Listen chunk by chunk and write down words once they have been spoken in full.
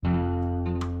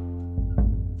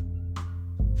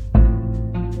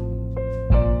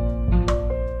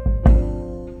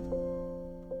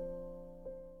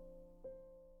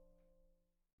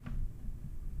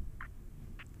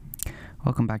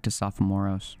Welcome back to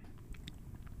Sophomoros.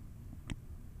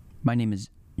 My name is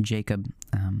Jacob.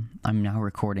 I'm now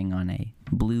recording on a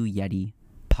Blue Yeti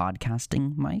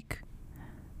podcasting mic.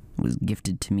 It was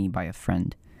gifted to me by a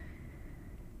friend.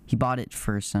 He bought it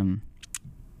for some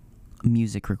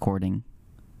music recording,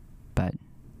 but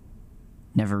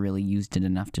never really used it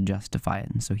enough to justify it,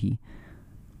 and so he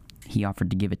offered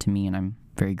to give it to me, and I'm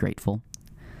very grateful.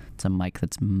 It's a mic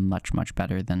that's much, much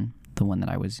better than the one that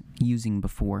I was using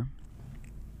before.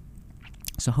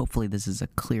 So hopefully this is a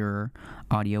clearer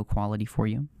audio quality for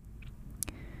you.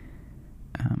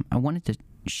 I wanted to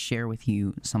share with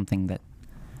you something that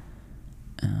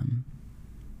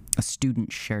a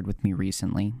student shared with me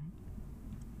recently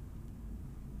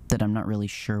that I'm not really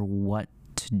sure what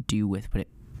to do with, but it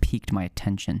piqued my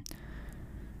attention.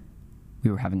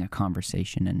 We were having a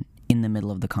conversation, and in the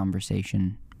middle of the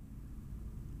conversation,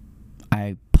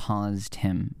 I paused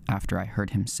him after I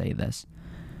heard him say this.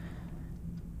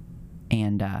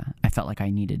 And I felt like I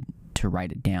needed to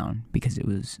write it down because it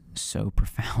was so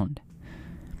profound.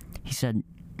 He said,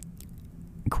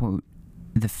 quote,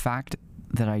 "The fact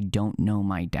that I don't know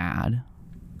my dad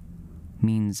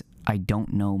means I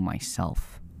don't know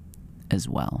myself as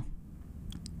well."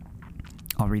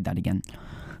 I'll read that again.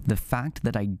 "The fact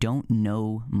that I don't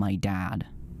know my dad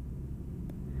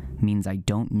means I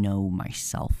don't know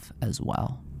myself as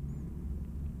well."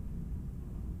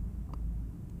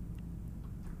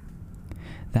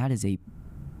 That is a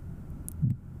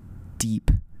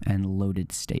deep and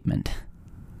loaded statement.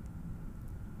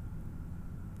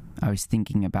 I was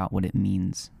thinking about what it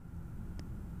means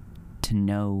to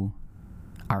know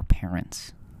our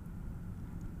parents.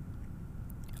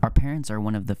 Our parents are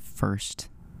one of the first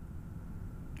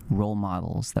role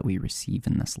models that we receive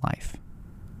in this life.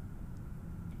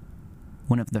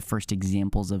 One of the first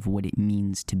examples of what it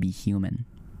means to be human.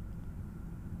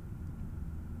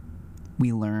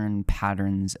 We learn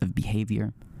patterns of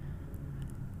behavior,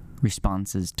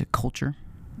 responses to culture,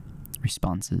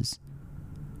 responses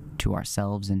to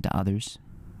ourselves and to others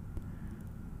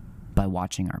by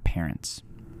watching our parents.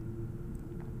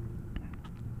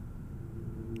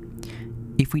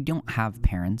 If we don't have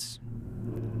parents,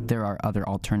 there are other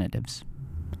alternatives.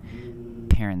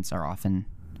 Parents are often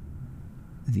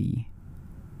the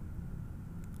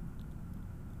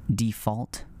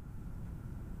default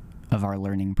of our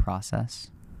learning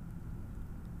process.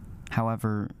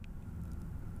 However,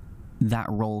 that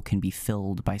role can be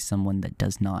filled by someone that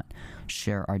does not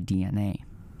share our DNA.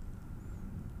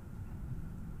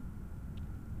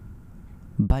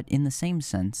 But in the same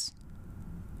sense,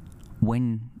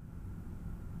 when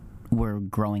we're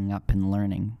growing up and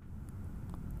learning,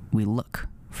 we look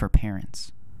for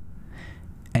parents.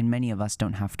 And many of us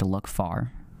don't have to look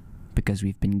far because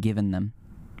we've been given them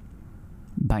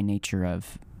by nature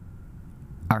of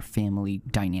our family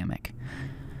dynamic.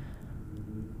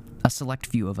 A select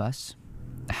few of us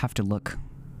have to look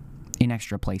in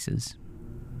extra places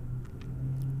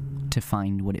to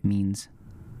find what it means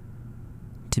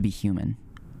to be human,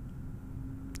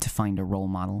 to find a role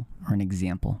model or an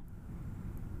example.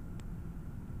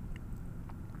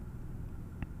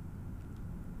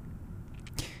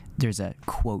 There's a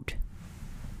quote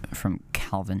from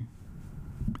Calvin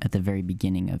at the very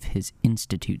beginning of his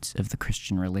Institutes of the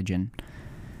Christian Religion,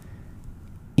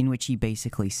 in which he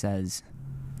basically says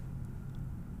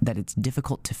that it's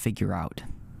difficult to figure out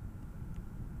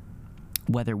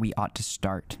whether we ought to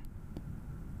start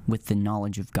with the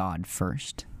knowledge of God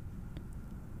first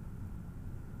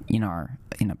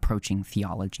in approaching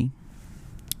theology,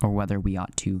 or whether we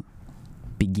ought to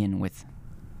begin with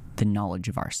the knowledge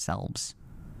of ourselves.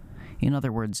 In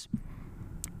other words,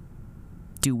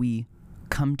 do we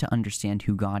come to understand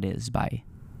who God is by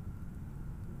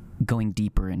going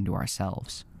deeper into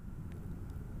ourselves?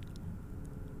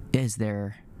 Is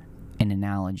there an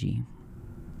analogy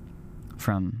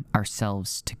from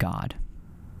ourselves to God?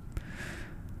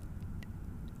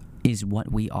 Is what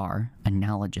we are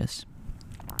analogous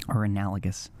or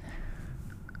analogous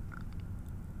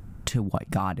to what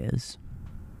God is?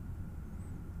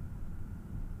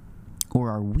 Or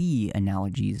are we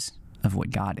analogies of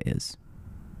what God is?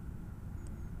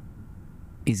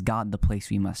 Is God the place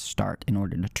we must start in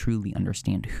order to truly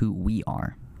understand who we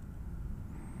are?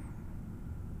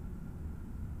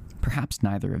 Perhaps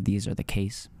neither of these are the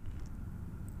case.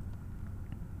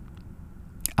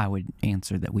 I would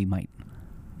answer that we might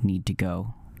need to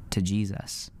go to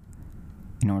Jesus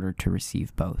in order to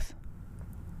receive both.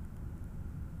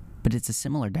 But it's a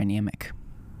similar dynamic.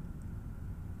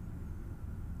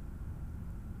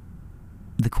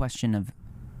 The question of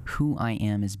who I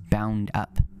am is bound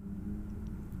up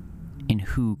in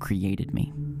who created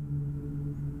me.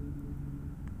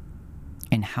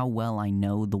 and how well I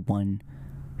know the one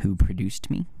who produced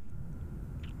me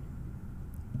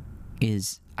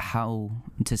is how,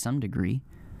 to some degree,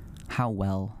 how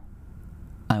well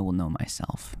I will know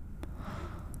myself.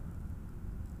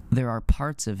 There are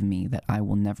parts of me that I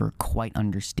will never quite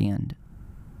understand,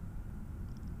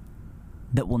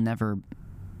 that will never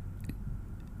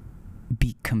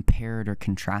be compared or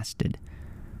contrasted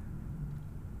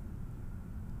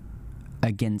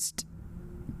against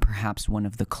perhaps one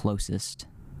of the closest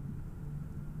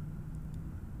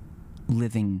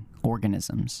living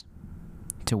organisms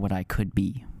to what I could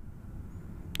be,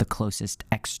 the closest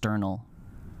external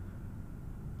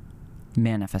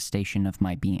manifestation of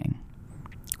my being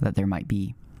that there might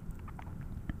be.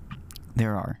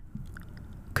 There are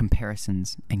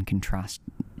comparisons and contrastings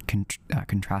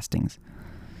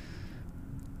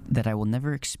that I will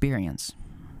never experience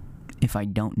if I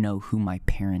don't know who my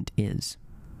parent is,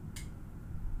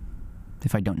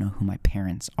 if I don't know who my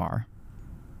parents are.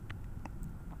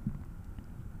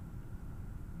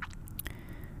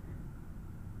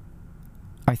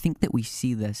 I think that we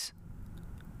see this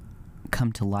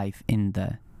come to life in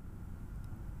the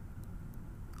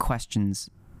questions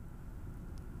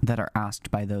that are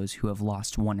asked by those who have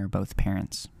lost one or both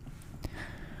parents,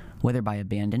 whether by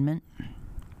abandonment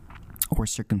or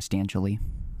circumstantially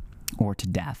or to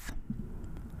death.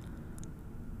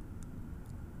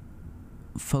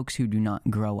 Folks who do not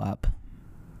grow up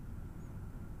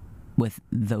with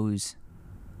those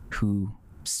who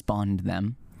spawned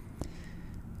them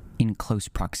in close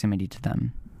proximity to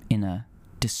them, in a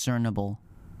discernible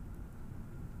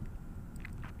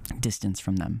distance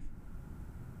from them,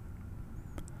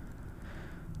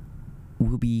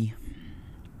 will be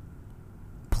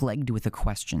plagued with a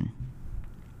question,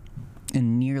 a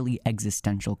nearly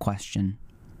existential question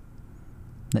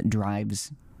that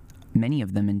drives many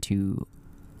of them into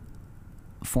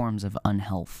forms of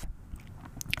unhealth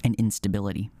and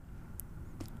instability.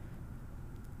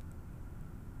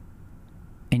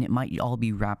 And it might all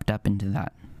be wrapped up into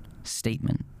that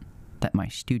statement that my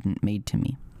student made to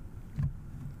me.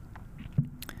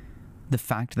 The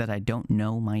fact that I don't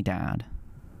know my dad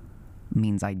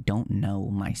means I don't know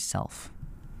myself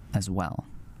as well.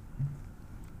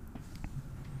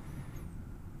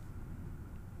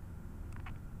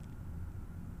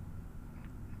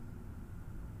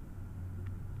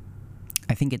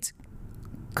 I think it's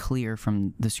clear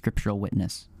from the scriptural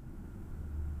witness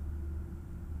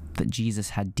that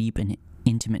Jesus had deep and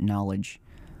intimate knowledge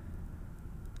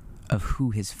of who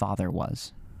his Father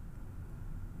was.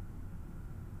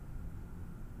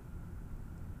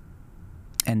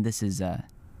 And this is a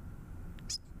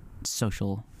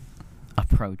social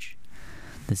approach.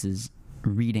 This is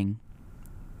reading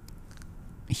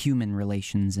human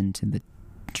relations into the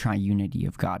triunity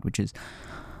of God, which is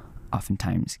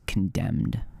oftentimes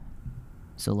condemned.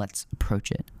 So let's approach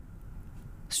it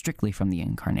strictly from the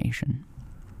incarnation.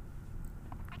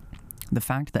 The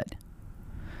fact that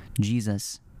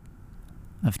Jesus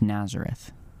of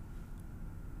Nazareth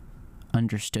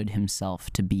understood himself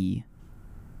to be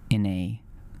in a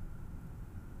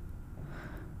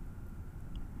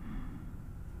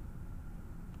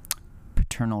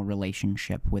paternal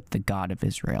relationship with the God of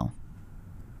Israel,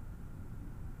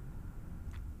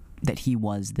 that he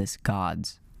was this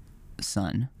God's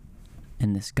son,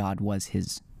 and this God was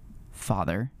his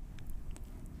father,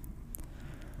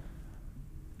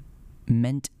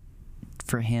 meant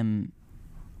for him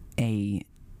a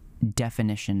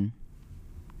definition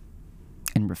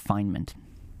and refinement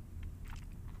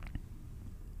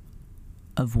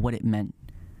of what it meant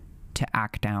to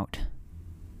act out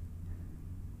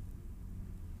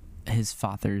his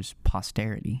father's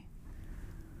posterity.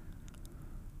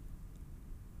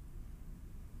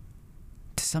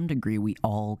 To some degree, we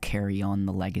all carry on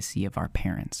the legacy of our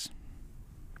parents,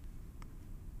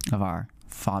 of our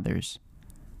fathers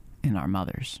and our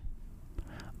mothers,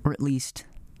 or at least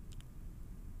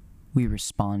we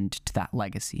respond to that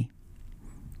legacy.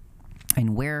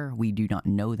 And where we do not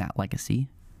know that legacy,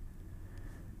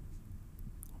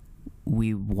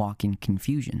 we walk in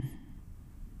confusion.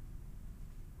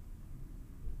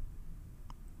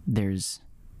 There's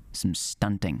some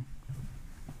stunting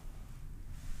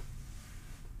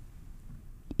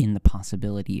in the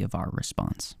possibility of our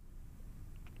response.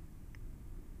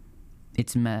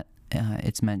 It's meant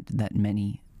that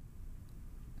many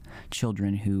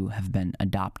children who have been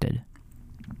adopted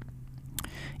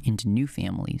into new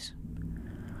families,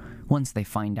 once they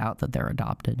find out that they're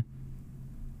adopted,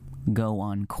 go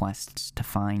on quests to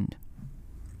find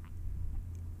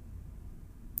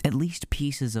at least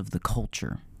pieces of the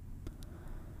culture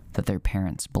that their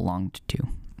parents belonged to.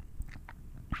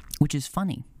 Which is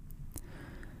funny,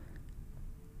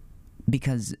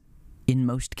 Because in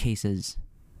most cases,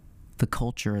 the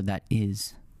culture that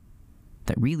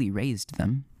really raised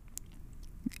them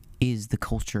is the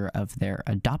culture of their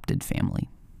adopted family,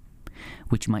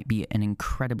 which might be an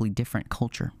incredibly different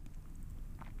culture.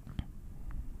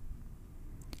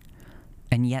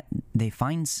 And yet they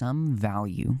find some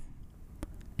value,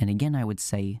 and again I would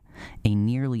say a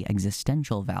nearly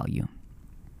existential value,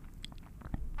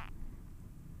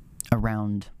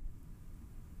 around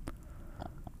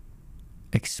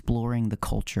exploring the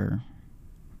culture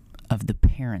of the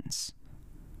parents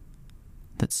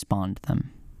that spawned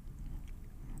them,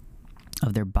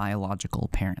 of their biological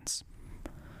parents.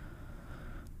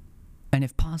 And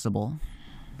if possible,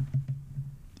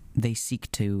 they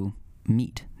seek to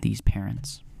meet these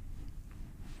parents,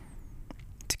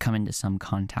 to come into some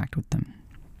contact with them.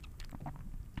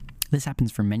 This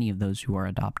happens for many of those who are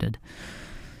adopted.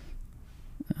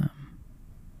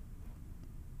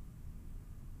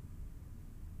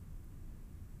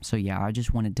 So yeah, I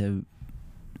just wanted to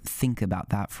think about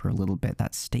that for a little bit.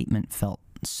 That statement felt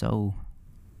so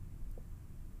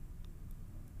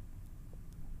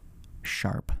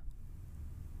sharp.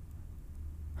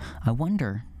 I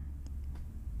wonder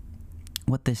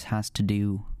what this has to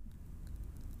do,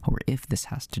 or if this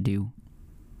has to do,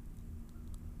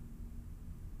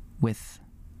 with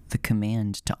the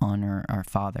command to honor our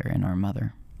father and our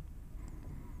mother.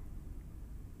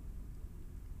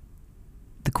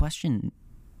 The question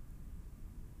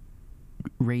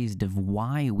raised of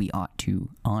why we ought to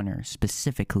honor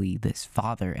specifically this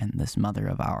father and this mother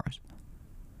of ours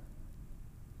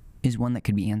is one that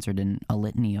could be answered in a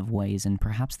litany of ways, and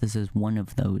perhaps this is one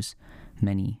of those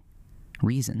many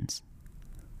reasons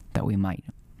that we might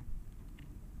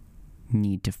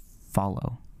need to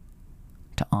follow,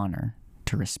 to honor,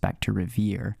 to respect, to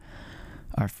revere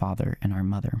our father and our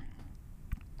mother.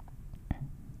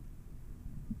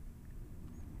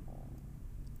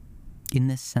 In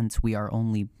this sense, we are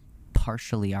only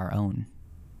partially our own.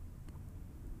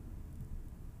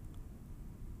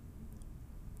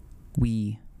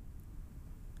 We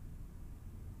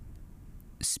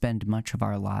spend much of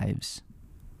our lives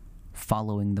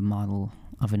following the model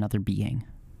of another being.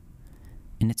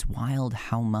 And it's wild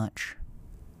how much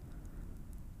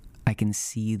I can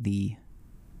see the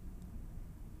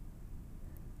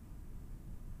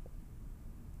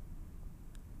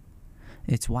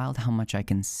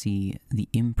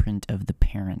imprint of the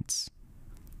parents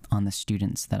on the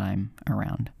students that I'm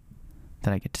around,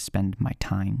 that I get to spend my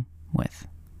time with.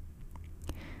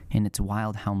 And it's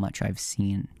wild how much I've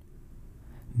seen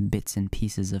bits and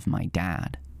pieces of my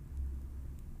dad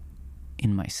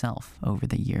in myself over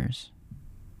the years.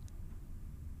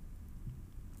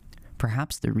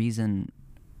 Perhaps the reason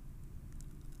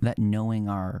that knowing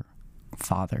our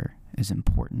father is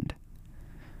important,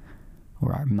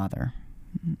 or our mother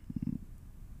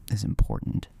is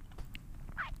important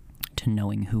to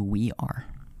knowing who we are,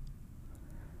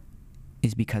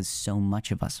 is because so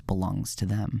much of us belongs to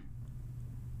them,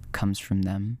 comes from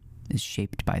them, is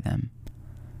shaped by them,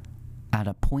 at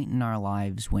a point in our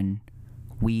lives when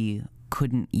we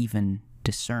couldn't even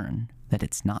discern that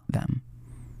it's not them,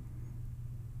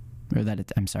 or that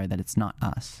it's not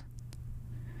us.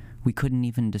 We couldn't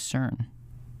even discern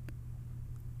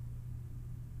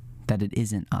that it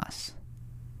isn't us,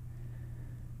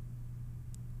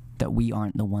 that we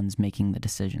aren't the ones making the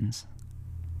decisions,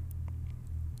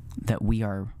 that we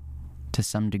are, to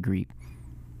some degree,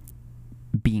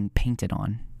 being painted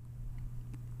on.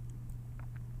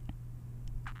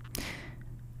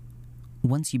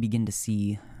 Once you begin to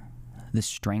see the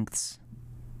strengths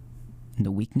and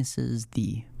the weaknesses,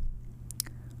 the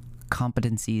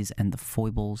competencies and the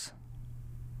foibles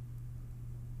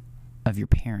of your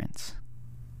parents,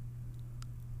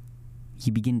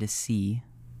 you begin to see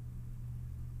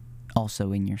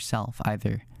also in yourself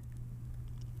either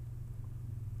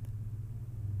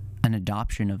an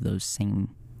adoption of those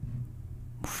same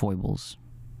foibles,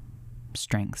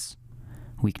 strengths,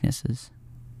 weaknesses,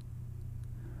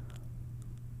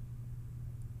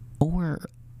 or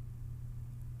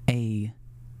a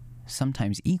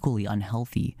sometimes equally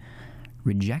unhealthy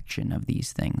rejection of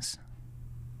these things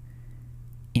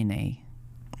in a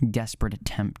desperate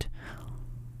attempt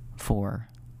for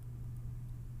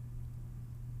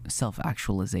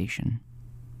self-actualization,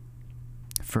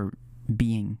 for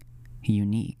being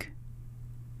unique.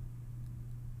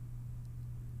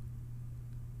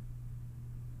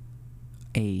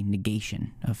 A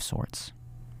negation of sorts.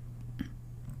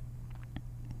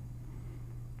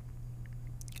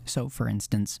 So, for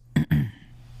instance,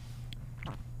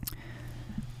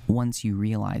 once you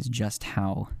realize just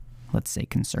how, let's say,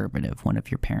 conservative one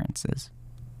of your parents is,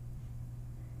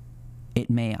 it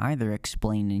may either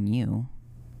explain in you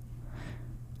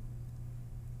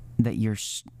that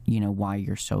why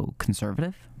you're so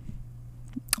conservative,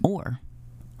 or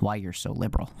why you're so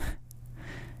liberal.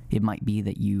 It might be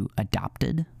that you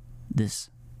adopted this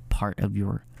part of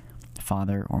your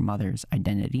father or mother's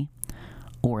identity,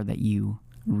 or that you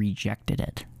rejected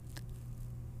it.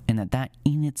 And that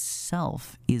in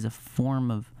itself is a form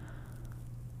of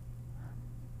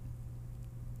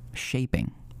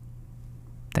shaping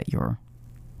that your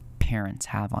parents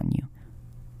have on you,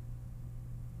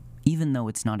 even though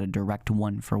it's not a direct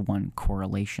one-for-one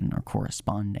correlation or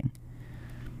corresponding.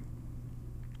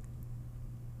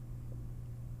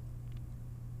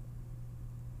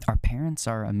 Our parents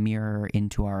are a mirror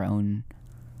into our own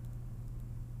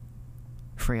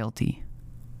frailty.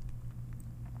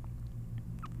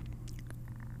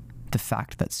 The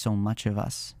fact that so much of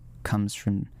us comes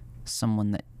from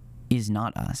someone that is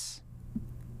not us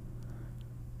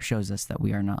shows us that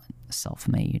we are not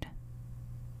self-made.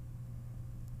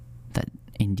 That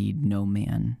indeed no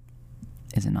man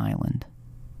is an island.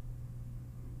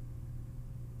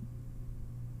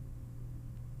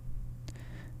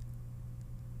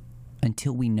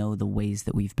 Until we know the ways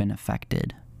that we've been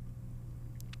affected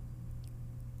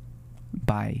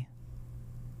by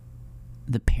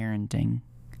the parenting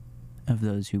of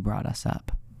those who brought us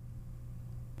up,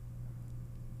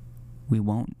 we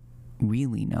won't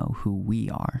really know who we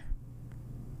are.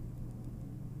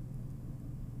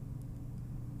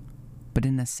 But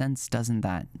in a sense, doesn't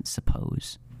that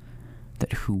suppose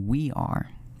that who we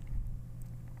are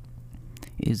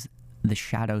is the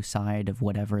shadow side of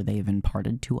whatever they've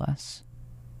imparted to us?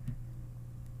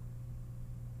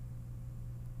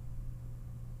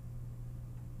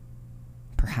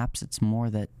 Perhaps it's more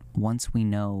that once we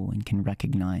know and can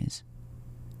recognize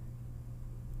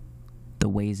the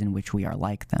ways in which we are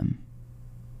like them,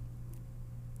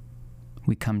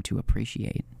 we come to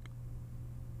appreciate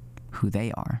who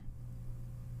they are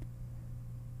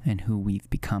and who we've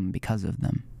become because of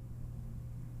them.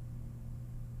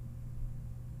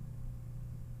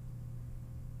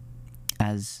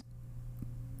 As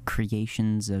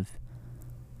creations of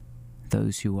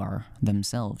those who are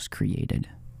themselves created.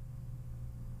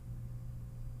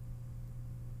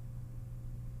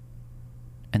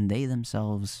 And they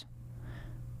themselves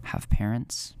have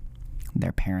parents,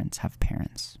 their parents have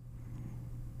parents.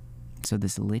 So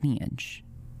this lineage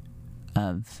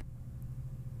of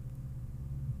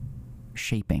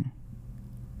shaping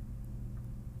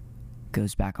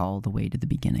goes back all the way to the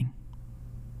beginning.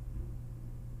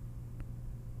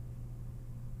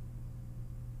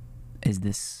 Is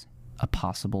this a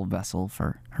possible vessel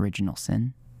for original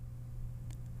sin?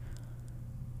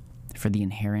 For the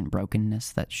inherent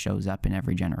brokenness that shows up in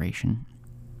every generation?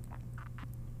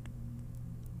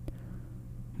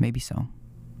 Maybe so.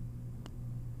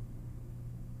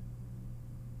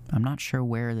 I'm not sure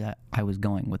where I was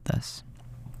going with this,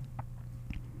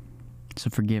 so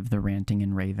forgive the ranting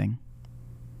and raving.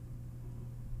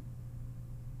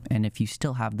 And if you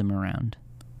still have them around,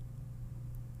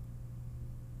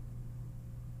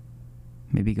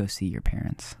 maybe go see your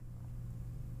parents.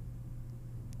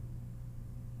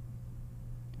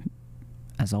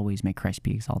 As always, may Christ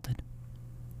be exalted.